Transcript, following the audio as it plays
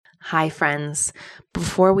Hi, friends.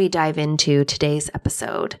 Before we dive into today's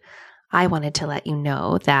episode, I wanted to let you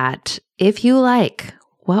know that if you like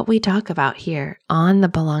what we talk about here on the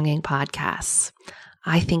Belonging Podcasts,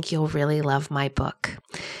 I think you'll really love my book.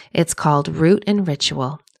 It's called Root and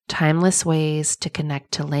Ritual: Timeless Ways to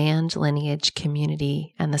Connect to Land, Lineage,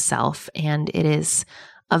 Community, and the Self. And it is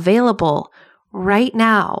available right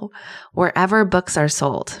now wherever books are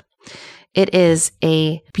sold. It is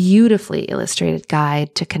a beautifully illustrated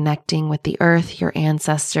guide to connecting with the earth, your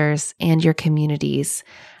ancestors, and your communities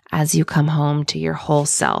as you come home to your whole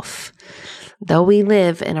self. Though we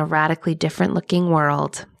live in a radically different looking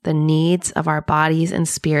world, the needs of our bodies and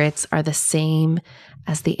spirits are the same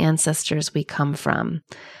as the ancestors we come from.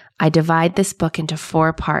 I divide this book into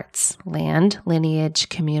 4 parts: land, lineage,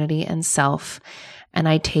 community, and self. And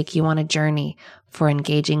I take you on a journey for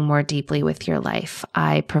engaging more deeply with your life.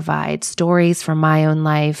 I provide stories from my own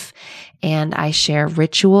life, and I share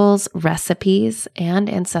rituals, recipes, and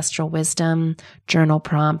ancestral wisdom, journal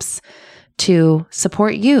prompts to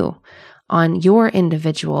support you on your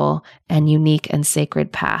individual and unique and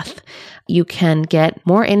sacred path. You can get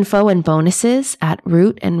more info and bonuses at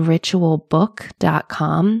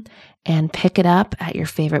rootandritualbook.com and pick it up at your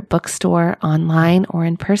favorite bookstore, online, or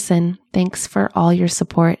in person. Thanks for all your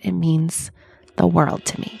support. It means the world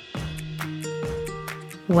to me.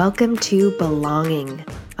 Welcome to Belonging,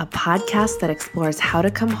 a podcast that explores how to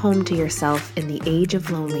come home to yourself in the age of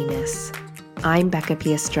loneliness. I'm Becca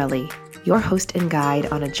Piastrelli, your host and guide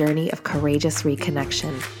on a journey of courageous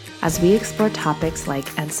reconnection, as we explore topics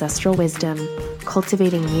like ancestral wisdom,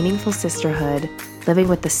 cultivating meaningful sisterhood, living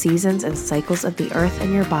with the seasons and cycles of the earth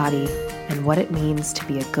and your body, and what it means to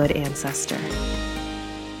be a good ancestor.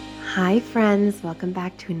 Hi, friends. Welcome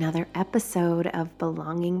back to another episode of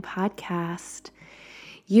Belonging Podcast.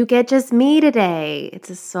 You get just me today. It's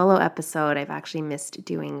a solo episode. I've actually missed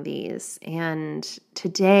doing these. And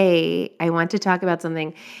today I want to talk about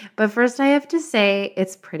something. But first I have to say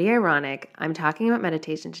it's pretty ironic. I'm talking about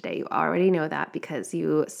meditation today. You already know that because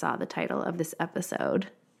you saw the title of this episode.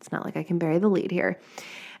 It's not like I can bury the lead here.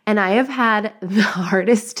 And I have had the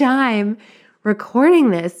hardest time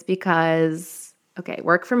recording this because,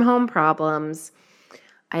 work from home problems.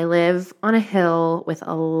 I live on a hill with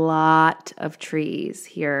a lot of trees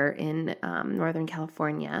here in Northern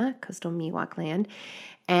California, coastal Miwok land.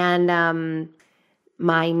 And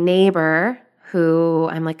my neighbor, who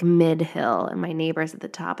I'm like mid-hill, and my neighbor's at the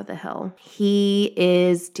top of the hill, he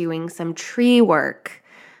is doing some tree work,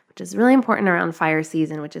 which is really important around fire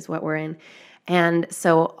season, which is what we're in. And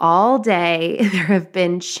so all day there have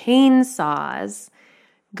been chainsaws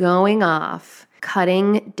going off,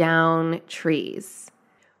 cutting down trees,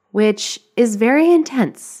 which is very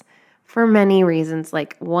intense for many reasons.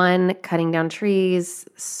 Like, one, cutting down trees,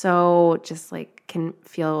 so just like can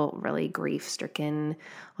feel really grief-stricken,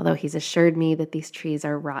 although he's assured me that these trees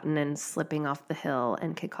are rotten and slipping off the hill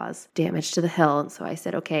and could cause damage to the hill. And so I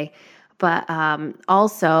said, okay. But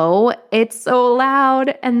also, it's so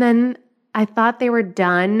loud. And then I thought they were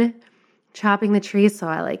done chopping the trees, so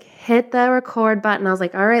I hit the record button. I was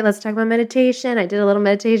like, all right, let's talk about meditation. I did a little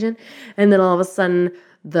meditation, and then all of a sudden,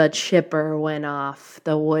 the chipper went off,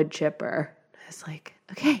 the wood chipper. I was like,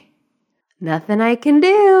 okay, nothing I can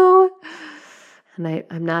do. And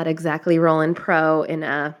I'm not exactly rolling pro in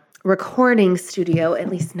a recording studio, at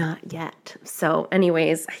least not yet. So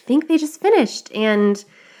anyways, I think they just finished, and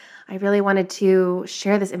I really wanted to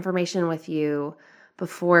share this information with you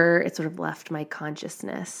before it sort of left my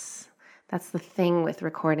consciousness. That's the thing with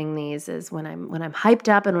recording these, is when I'm hyped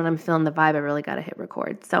up and when I'm feeling the vibe, I really got to hit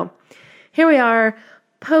record. So here we are,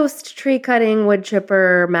 post tree cutting, wood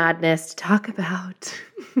chipper madness, to talk about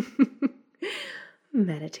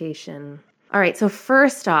meditation. All right, so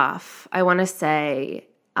first off, I want to say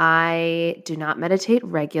I do not meditate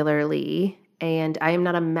regularly, and I am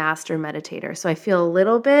not a master meditator. So I feel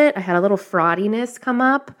I had a little fraudiness come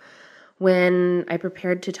up when I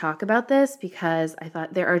prepared to talk about this, because I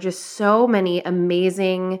thought there are just so many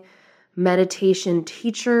amazing meditation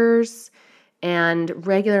teachers and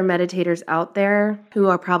regular meditators out there who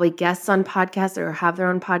are probably guests on podcasts or have their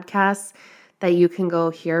own podcasts that you can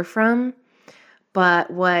go hear from.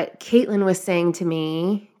 But what Caitlin was saying to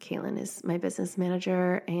me, Caitlin is my business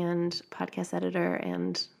manager and podcast editor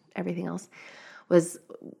and everything else, was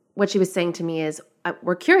what she was saying to me is,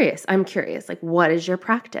 we're curious. I'm curious. What is your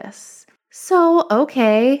practice? So,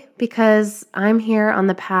 okay, because I'm here on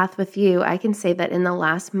the path with you, I can say that in the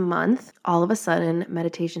last month, all of a sudden,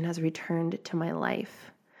 meditation has returned to my life.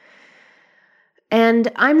 And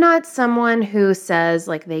I'm not someone who says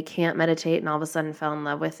they can't meditate and all of a sudden fell in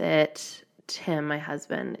love with it. Tim, my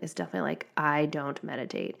husband, is definitely like, I don't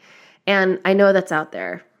meditate. And I know that's out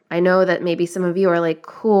there. I know that maybe some of you are like,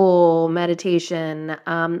 cool, meditation.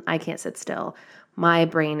 I can't sit still. My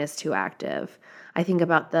brain is too active. I think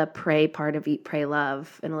about the pray part of Eat, Pray,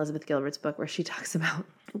 Love in Elizabeth Gilbert's book, where she talks about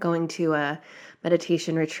going to a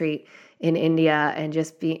meditation retreat in India and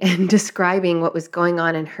and describing what was going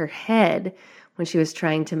on in her head when she was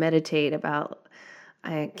trying to meditate about,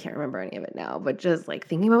 I can't remember any of it now, but just like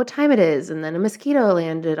thinking about what time it is. And then a mosquito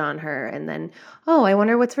landed on her. And then, oh, I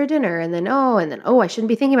wonder what's for dinner. And then, I shouldn't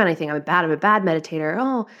be thinking about anything. I'm a bad meditator.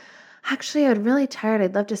 Oh, actually, I'm really tired.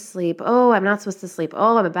 I'd love to sleep. Oh, I'm not supposed to sleep.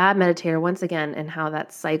 Oh, I'm a bad meditator once again. And how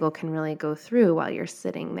that cycle can really go through while you're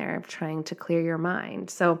sitting there trying to clear your mind.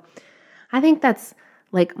 So I think that's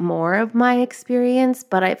like more of my experience,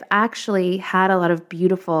 but I've actually had a lot of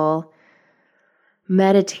beautiful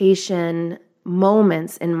meditation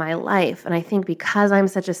moments in my life. And I think because I'm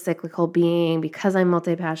such a cyclical being, because I'm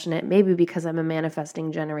multi-passionate, maybe because I'm a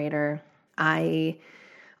manifesting generator, I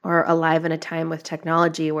are alive in a time with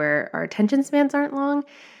technology where our attention spans aren't long,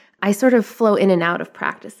 I sort of flow in and out of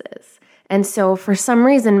practices. And so for some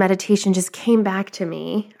reason, meditation just came back to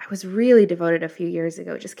me. I was really devoted a few years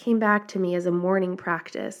ago. It just came back to me as a morning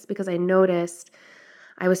practice because I noticed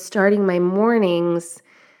I was starting my mornings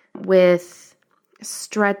with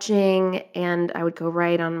stretching, and I would go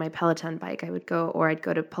right on my Peloton bike. I'd go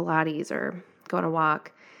to Pilates or go on a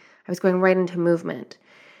walk. I was going right into movement,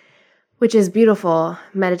 which is beautiful.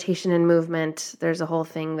 Meditation and movement, there's a whole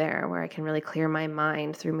thing there where I can really clear my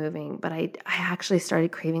mind through moving. But I actually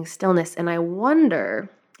started craving stillness, and I wonder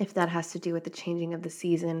if that has to do with the changing of the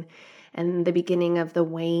season and the beginning of the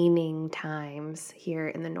waning times here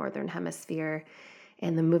in the Northern Hemisphere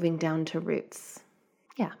and the moving down to roots.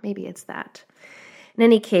 Yeah, maybe it's that. In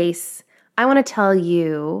any case, I want to tell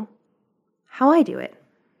you how I do it.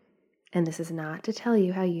 And this is not to tell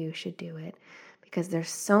you how you should do it, because there's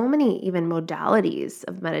so many even modalities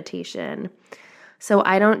of meditation. So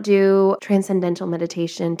I don't do transcendental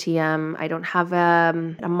meditation, TM. I don't have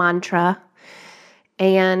a mantra.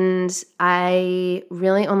 And I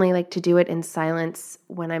really only like to do it in silence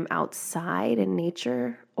when I'm outside in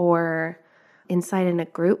nature or inside in a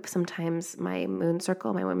group. Sometimes my women's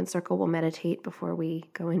circle will meditate before we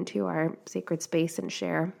go into our sacred space and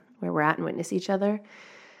share where we're at and witness each other.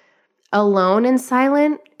 Alone and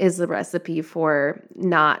silent is the recipe for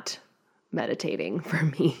not meditating for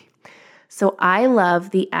me. So I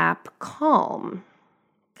love the app Calm.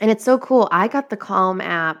 And it's so cool. I got the Calm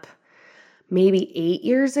app maybe 8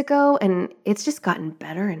 years ago, and it's just gotten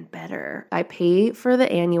better and better. I pay for the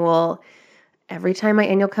annual. Every time my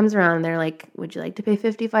annual comes around, they're like, would you like to pay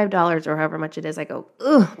 $55 or however much it is? I go,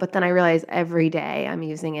 ugh. But then I realize every day I'm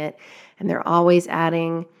using it, and they're always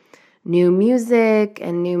adding new music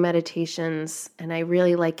and new meditations, and I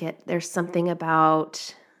really like it. There's something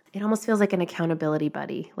about, it almost feels like an accountability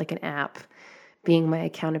buddy, like an app being my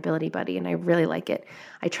accountability buddy, and I really like it.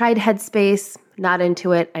 I tried Headspace, not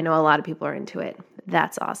into it. I know a lot of people are into it.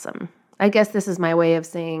 That's awesome. I guess this is my way of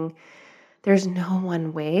saying there's no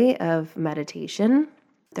one way of meditation.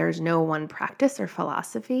 There's no one practice or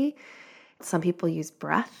philosophy. Some people use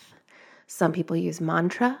breath. Some people use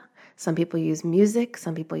mantra. Some people use music.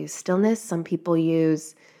 Some people use stillness. Some people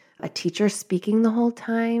use a teacher speaking the whole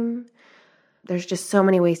time. There's just so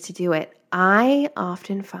many ways to do it. I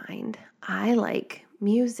often find I like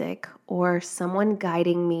music or someone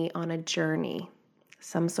guiding me on a journey,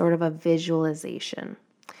 some sort of a visualization.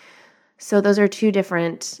 So those are two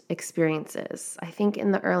different experiences. I think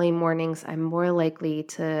in the early mornings, I'm more likely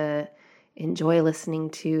to enjoy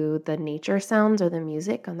listening to the nature sounds or the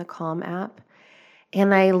music on the Calm app.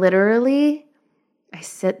 And I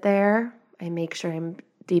sit there, I make sure I'm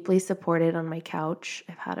deeply supported on my couch.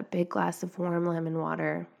 I've had a big glass of warm lemon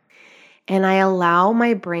water. And I allow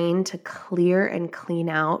my brain to clear and clean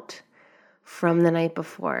out from the night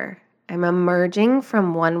before. I'm emerging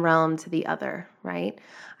from one realm to the other, right?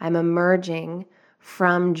 I'm emerging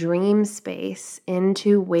from dream space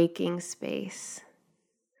into waking space.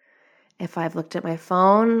 If I've looked at my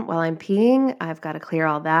phone while I'm peeing, I've got to clear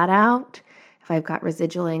all that out. If I've got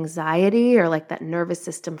residual anxiety or like that nervous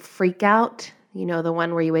system freak out, you know, the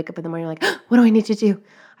one where you wake up in the morning, you're like, what do I need to do?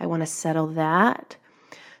 I want to settle that.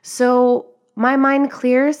 So my mind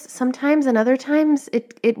clears sometimes, and other times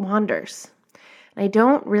it wanders. And I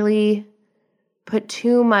don't really put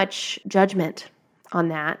too much judgment on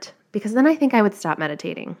that, because then I think I would stop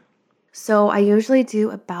meditating. So I usually do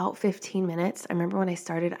about 15 minutes. I remember when I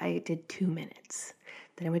started, I did 2 minutes.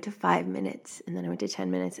 Then I went to 5 minutes, and then I went to 10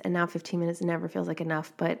 minutes, and now 15 minutes never feels like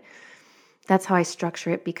enough. But That's how I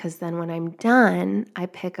structure it, because then when I'm done, I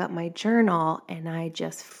pick up my journal and I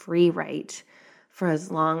just free write for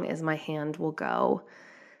as long as my hand will go.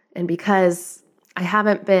 And because I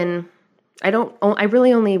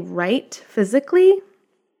really only write physically,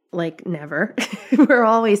 like never. We're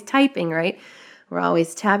always typing, right? We're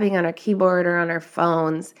always tapping on our keyboard or on our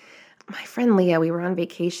phones. My friend Leah, we were on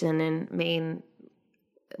vacation in Maine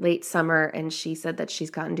late summer, and she said that she's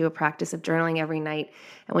gotten to a practice of journaling every night.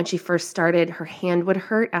 And when she first started, her hand would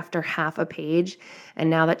hurt after half a page. And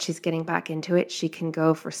now that she's getting back into it, she can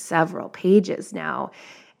go for several pages now.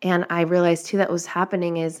 And I realized too that what was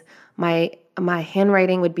happening is my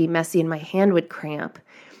handwriting would be messy and my hand would cramp.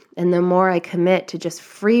 And the more I commit to just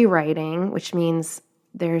free writing, which means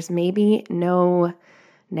there's maybe no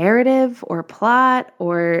narrative or plot,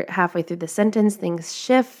 or halfway through the sentence, things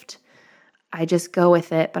shift, I just go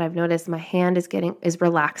with it. But I've noticed my hand is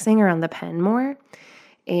relaxing around the pen more,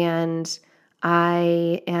 and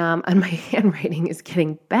my handwriting is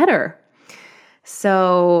getting better.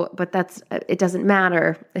 So, but it doesn't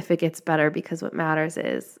matter if it gets better, because what matters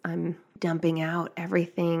is I'm dumping out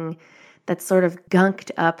everything that's sort of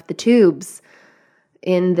gunked up the tubes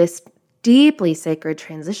in this deeply sacred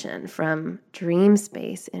transition from dream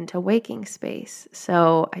space into waking space.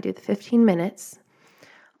 So I do the 15 minutes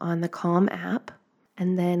on the Calm app,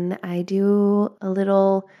 and then I do a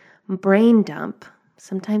little brain dump.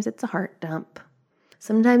 Sometimes it's a heart dump.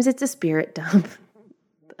 Sometimes it's a spirit dump.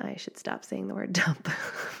 I should stop saying the word dump.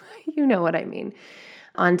 You know what I mean.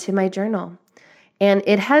 Onto my journal. And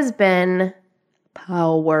it has been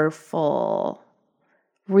powerful.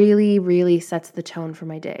 Really, really sets the tone for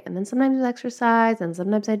my day. And then sometimes I exercise, and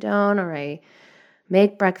sometimes I don't, or I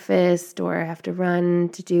make breakfast, or I have to run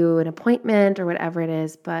to do an appointment or whatever it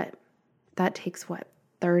is. But that takes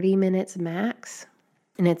 30 minutes max?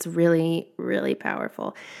 And it's really, really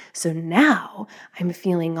powerful. So now I'm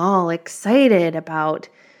feeling all excited about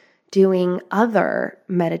doing other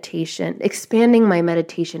meditation, expanding my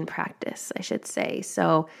meditation practice, I should say.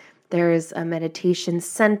 So there's a meditation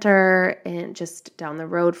center just down the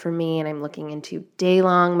road for me, and I'm looking into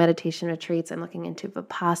day-long meditation retreats. I'm looking into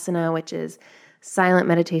Vipassana, which is silent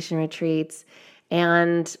meditation retreats.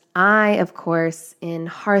 And I, of course, in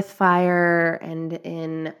Hearthfire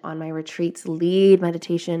and on my retreats, lead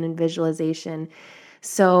meditation and visualization.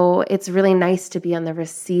 So it's really nice to be on the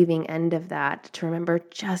receiving end of that, to remember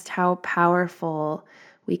just how powerful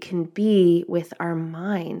we can be with our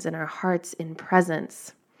minds and our hearts in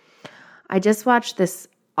presence. I just watched this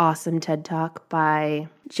awesome TED Talk by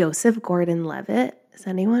Joseph Gordon-Levitt. Is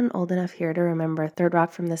anyone old enough here to remember Third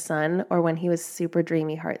Rock from the Sun, or when he was super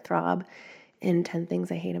dreamy heartthrob in 10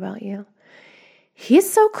 Things I Hate About You?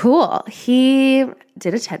 He's so cool. He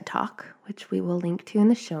did a TED Talk, which we will link to in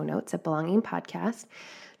the show notes at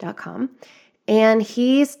belongingpodcast.com. And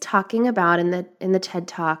he's talking about in the TED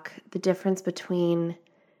Talk the difference between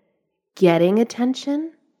getting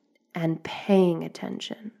attention and paying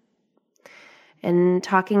attention. And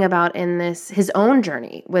talking about in his own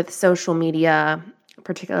journey with social media,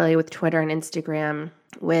 particularly with Twitter and Instagram,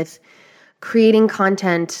 with creating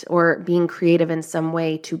content or being creative in some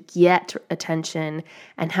way to get attention,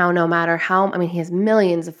 and how no matter he has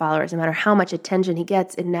millions of followers, no matter how much attention he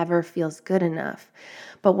gets, it never feels good enough.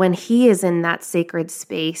 But when he is in that sacred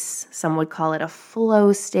space, some would call it a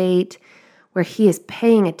flow state, where he is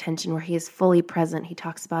paying attention, where he is fully present. He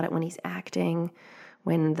talks about it when he's acting,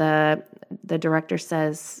 when the director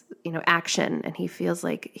says, action, and he feels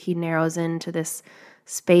like he narrows into this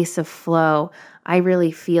space of flow. I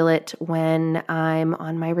really feel it when I'm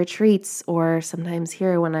on my retreats, or sometimes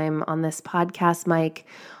here when I'm on this podcast mic,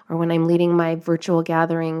 or when I'm leading my virtual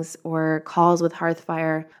gatherings or calls with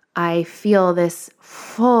Hearthfire. I feel this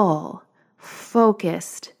full,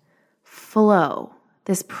 focused flow,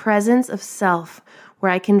 this presence of self,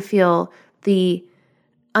 where I can feel the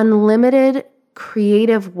unlimited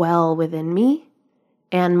creative well within me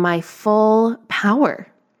and my full power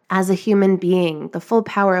as a human being, the full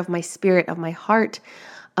power of my spirit, of my heart,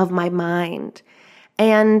 of my mind.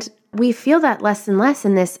 And we feel that less and less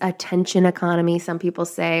in this attention economy, some people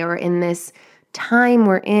say, or in this time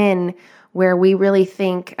we're in where we really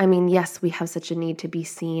think, yes, we have such a need to be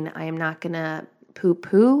seen. I am not going to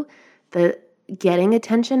poo-poo the getting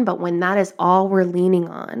attention, but when that is all we're leaning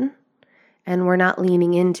on, and we're not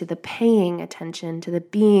leaning into the paying attention, to the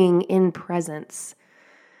being in presence,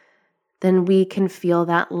 then we can feel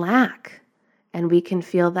that lack, and we can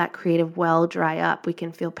feel that creative well dry up. We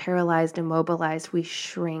can feel paralyzed, immobilized. We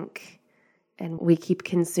shrink, and we keep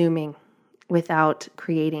consuming without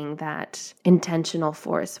creating that intentional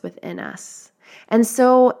force within us. And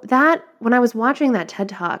so that, when I was watching that TED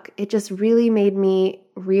Talk, it just really made me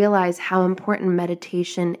realize how important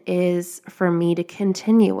meditation is for me to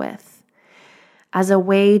continue with as a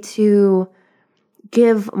way to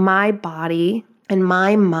give my body and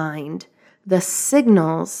my mind the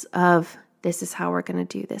signals of this is how we're going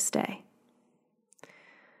to do this day.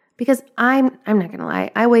 Because I'm not going to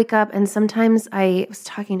lie, I wake up and sometimes I was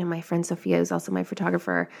talking to my friend Sophia, who's also my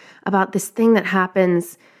photographer, about this thing that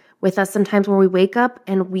happens with us sometimes when we wake up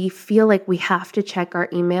and we feel like we have to check our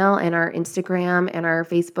email and our Instagram and our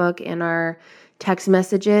Facebook and our text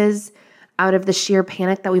messages out of the sheer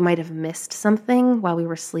panic that we might have missed something while we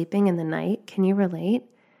were sleeping in the night. Can you relate?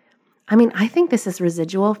 I mean, I think this is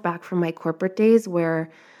residual back from my corporate days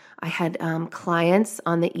where I had clients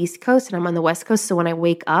on the East Coast and I'm on the West Coast. So when I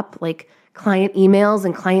wake up, like client emails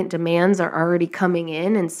and client demands are already coming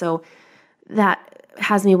in. And so that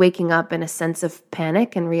has me waking up in a sense of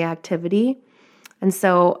panic and reactivity. And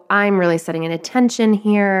so I'm really setting an attention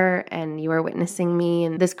here, and you are witnessing me,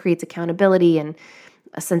 and this creates accountability and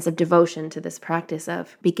a sense of devotion to this practice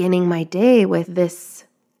of beginning my day with this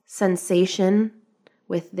sensation,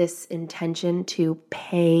 with this intention to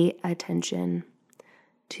pay attention,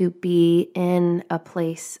 to be in a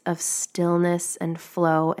place of stillness and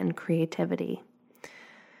flow and creativity,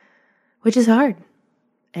 which is hard.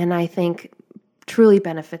 And I think truly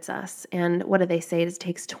benefits us. And what do they say? It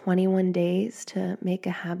takes 21 days to make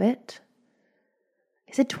a habit.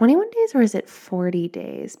 Is it 21 days or is it 40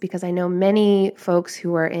 days? Because I know many folks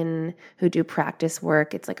who do practice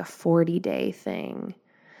work, it's like a 40-day thing.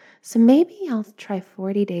 So maybe I'll try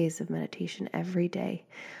 40 days of meditation every day.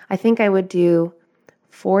 I think I would do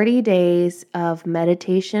 40 days of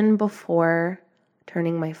meditation before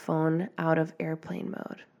turning my phone out of airplane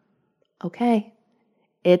mode. Okay,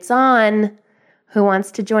 it's on. Who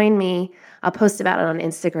wants to join me? I'll post about it on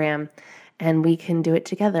Instagram and we can do it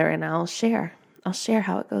together, and I'll share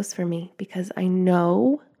how it goes for me, because I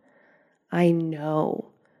know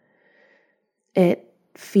it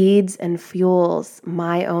feeds and fuels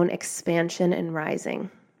my own expansion and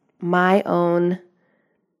rising, my own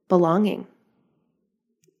belonging.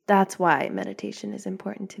 That's why meditation is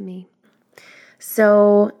important to me.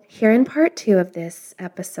 So here in part 2 of this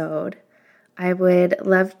episode, I would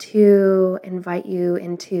love to invite you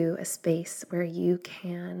into a space where you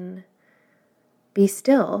can be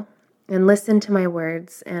still and listen to my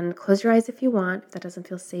words, and close your eyes if you want. If that doesn't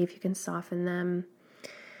feel safe, you can soften them.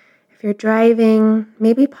 If you're driving,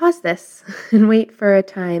 maybe pause this and wait for a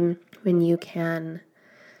time when you can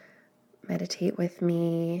meditate with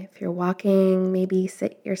me. If you're walking, maybe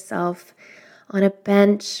sit yourself on a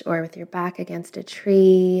bench or with your back against a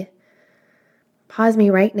tree. Pause me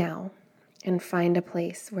right now and find a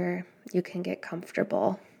place where you can get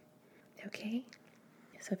comfortable. Okay?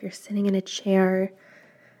 So if you're sitting in a chair,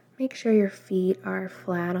 make sure your feet are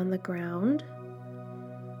flat on the ground.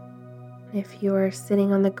 If you're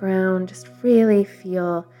sitting on the ground, just really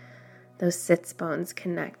feel those sits bones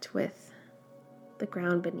connect with the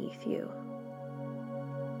ground beneath you.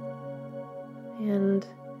 And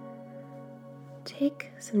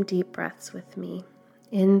take some deep breaths with me,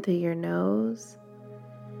 in through your nose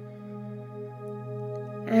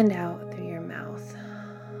and out through your mouth.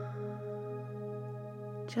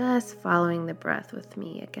 Just following the breath with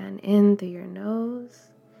me again, in through your nose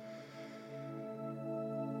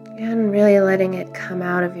and really letting it come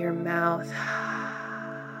out of your mouth.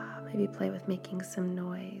 Maybe play with making some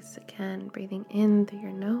noise. Again, breathing in through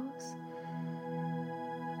your nose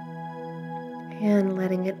and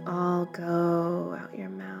letting it all go out your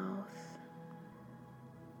mouth,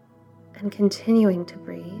 and continuing to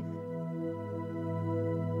breathe.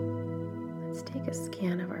 Let's take a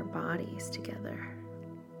scan of our bodies together.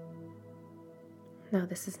 No,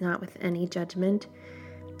 this is not with any judgment.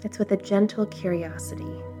 It's with a gentle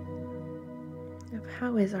curiosity of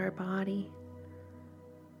how is our body?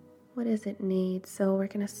 What does it need? So we're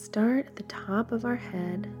going to start at the top of our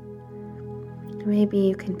head. Maybe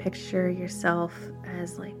you can picture yourself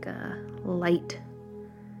as like a light,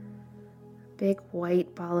 big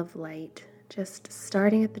white ball of light, just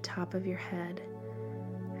starting at the top of your head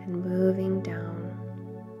and moving down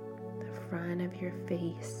the front of your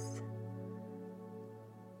face,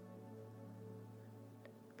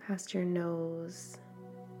 past your nose,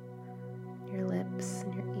 your lips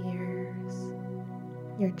and your ears,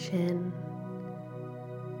 your chin,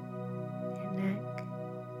 your neck.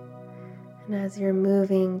 And as you're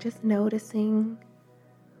moving, just noticing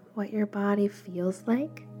what your body feels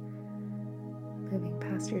like, moving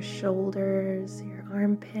past your shoulders, your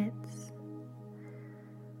armpits,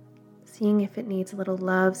 seeing if it needs a little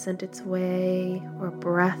love sent its way or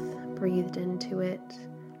breath breathed into it.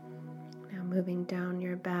 Now moving down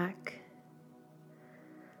your back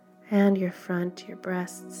and your front, your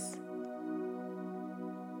breasts,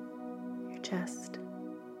 your chest.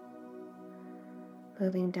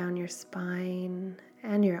 Moving down your spine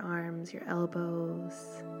and your arms, your elbows,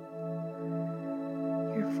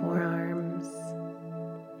 your forearms,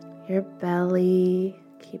 your belly,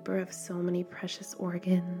 keeper of so many precious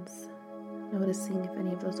organs. Noticing if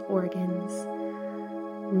any of those organs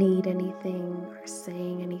need anything or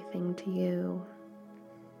saying anything to you.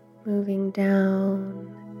 Moving down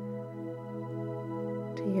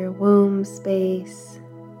to your womb space,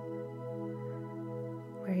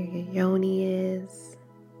 where your yoni is,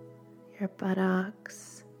 your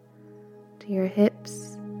buttocks, to your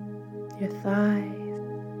hips, your thighs,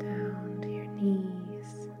 down to your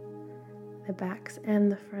knees, the backs and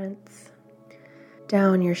the fronts,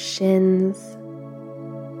 down your shins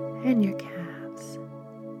and your calves,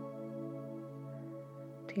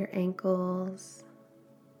 to your ankles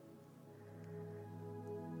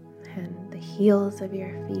and the heels of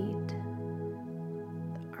your feet,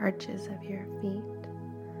 the arches of your feet,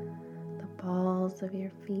 the balls of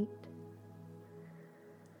your feet,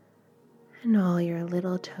 and all your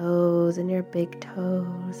little toes and your big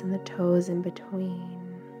toes and the toes in between.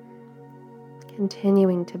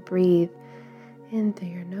 Continuing to breathe in through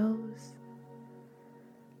your nose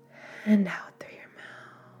and out through your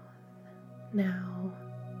mouth. Now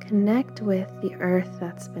connect with the earth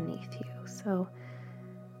that's beneath you. So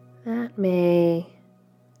that may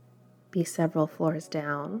be several floors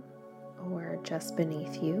down, or just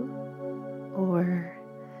beneath you, or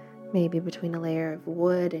maybe between a layer of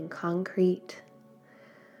wood and concrete.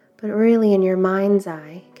 But really, in your mind's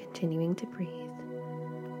eye, continuing to breathe,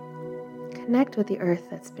 connect with the earth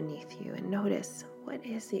that's beneath you and notice, what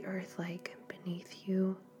is the earth like beneath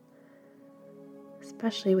you?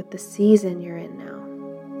 Especially with the season you're in now.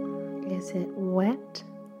 Is it wet?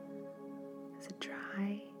 Is it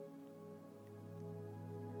dry?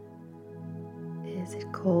 Is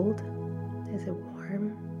it cold? Is it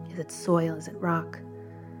warm? Is it soil? Is it rock?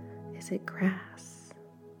 Is it grass?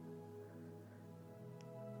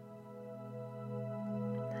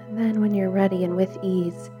 And then when you're ready and with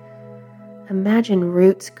ease, imagine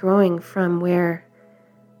roots growing from where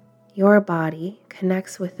your body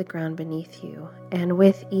connects with the ground beneath you, and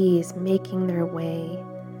with ease making their way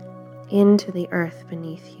into the earth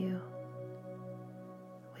beneath you.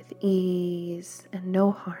 With ease and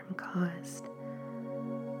no harm caused.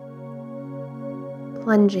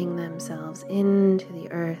 Plunging themselves into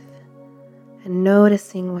the earth and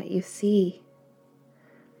noticing what you see.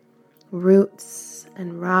 Roots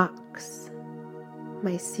and rocks,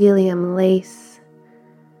 mycelium lace,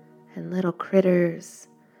 and little critters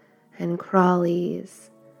and crawlies.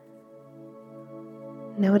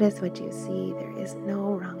 Notice what you see. There is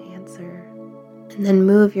no wrong answer. And then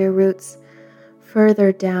move your roots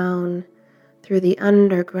further down through the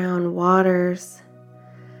underground waters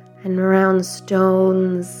and around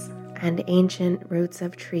stones and ancient roots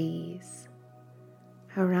of trees,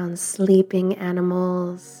 around sleeping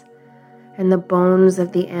animals and the bones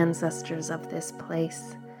of the ancestors of this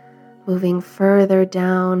place, moving further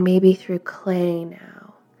down, maybe through clay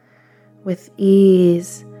now, with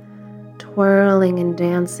ease, twirling and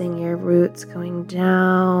dancing your roots, going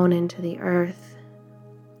down into the earth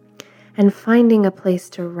and finding a place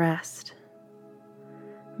to rest.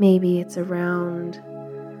 Maybe it's around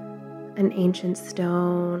an ancient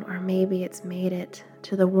stone, or maybe it's made it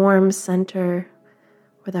to the warm center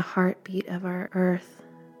where the heartbeat of our earth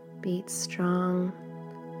beats strong.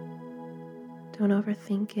 Don't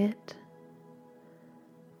overthink it.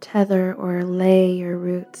 Tether or lay your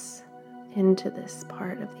roots into this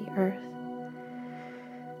part of the earth.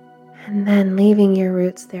 And then leaving your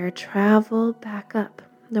roots there, travel back up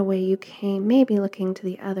the way you came, maybe looking to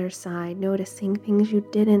the other side, noticing things you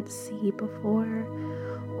didn't see before,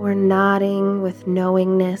 or nodding with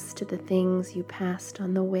knowingness to the things you passed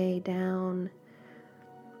on the way down.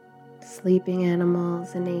 Sleeping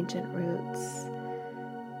animals and ancient roots,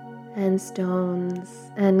 and stones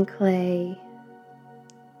and clay,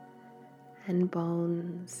 and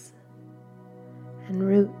bones, and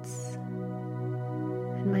roots,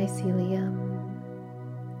 and mycelium,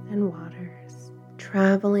 and waters.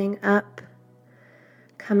 Traveling up,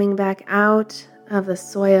 coming back out of the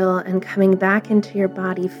soil and coming back into your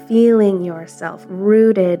body, feeling yourself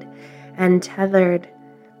rooted and tethered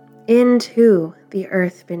into the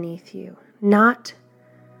earth beneath you. Not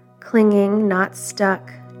clinging, not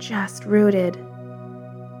stuck, just rooted.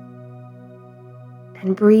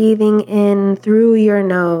 And breathing in through your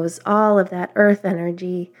nose all of that earth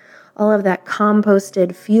energy, all of that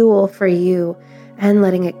composted fuel for you, and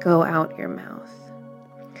letting it go out your mouth.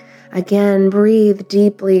 Again, breathe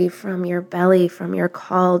deeply from your belly, from your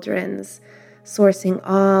cauldrons, sourcing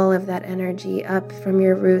all of that energy up from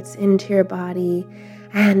your roots into your body,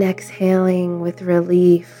 and exhaling with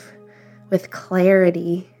relief, with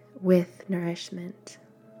clarity, with nourishment.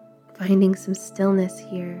 Finding some stillness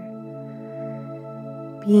here,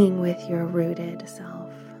 being with your rooted self.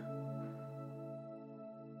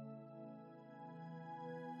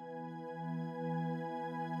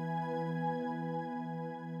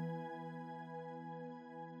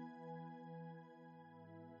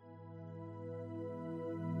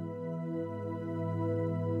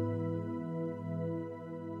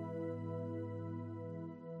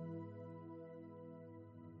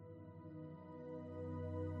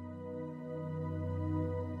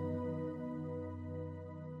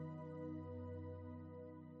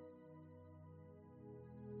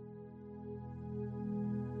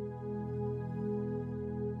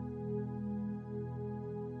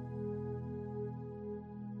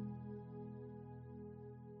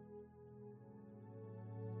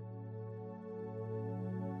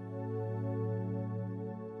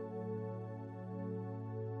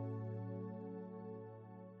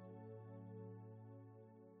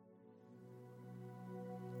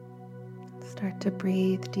 Start to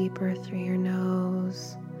breathe deeper through your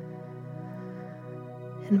nose,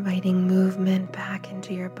 inviting movement back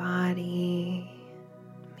into your body,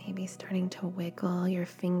 maybe starting to wiggle your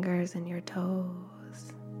fingers and your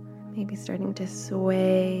toes, maybe starting to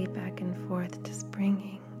sway back and forth, just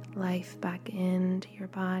bringing life back into your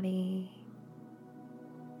body.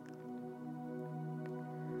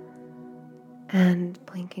 And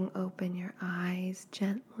blinking open your eyes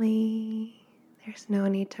gently. There's no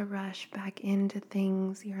need to rush back into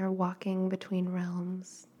things. You're walking between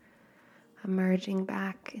realms, emerging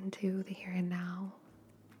back into the here and now.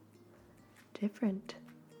 Different,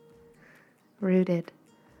 rooted,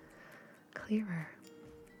 clearer,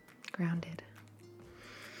 grounded.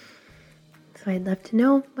 So I'd love to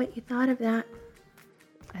know what you thought of that.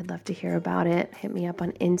 I'd love to hear about it. Hit me up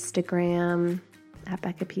on Instagram at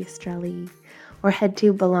Becca Piestrelli, or head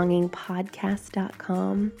to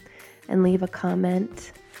belongingpodcast.com and leave a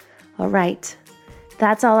comment. All right,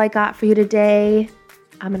 that's all I got for you today.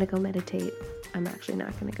 I'm going to go meditate. I'm actually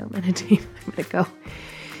not going to go meditate. I'm going to go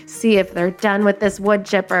see if they're done with this wood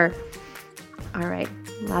chipper. All right,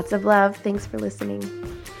 lots of love. Thanks for listening.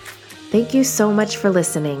 Thank you so much for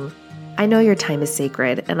listening. I know your time is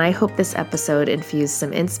sacred, and I hope this episode infused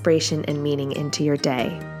some inspiration and meaning into your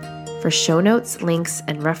day. For show notes, links,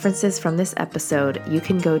 and references from this episode, you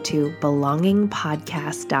can go to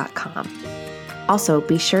belongingpodcast.com. Also,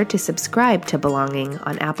 be sure to subscribe to Belonging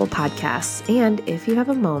on Apple Podcasts, and if you have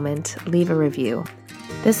a moment, leave a review.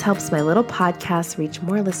 This helps my little podcast reach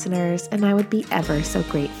more listeners, and I would be ever so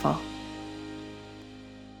grateful.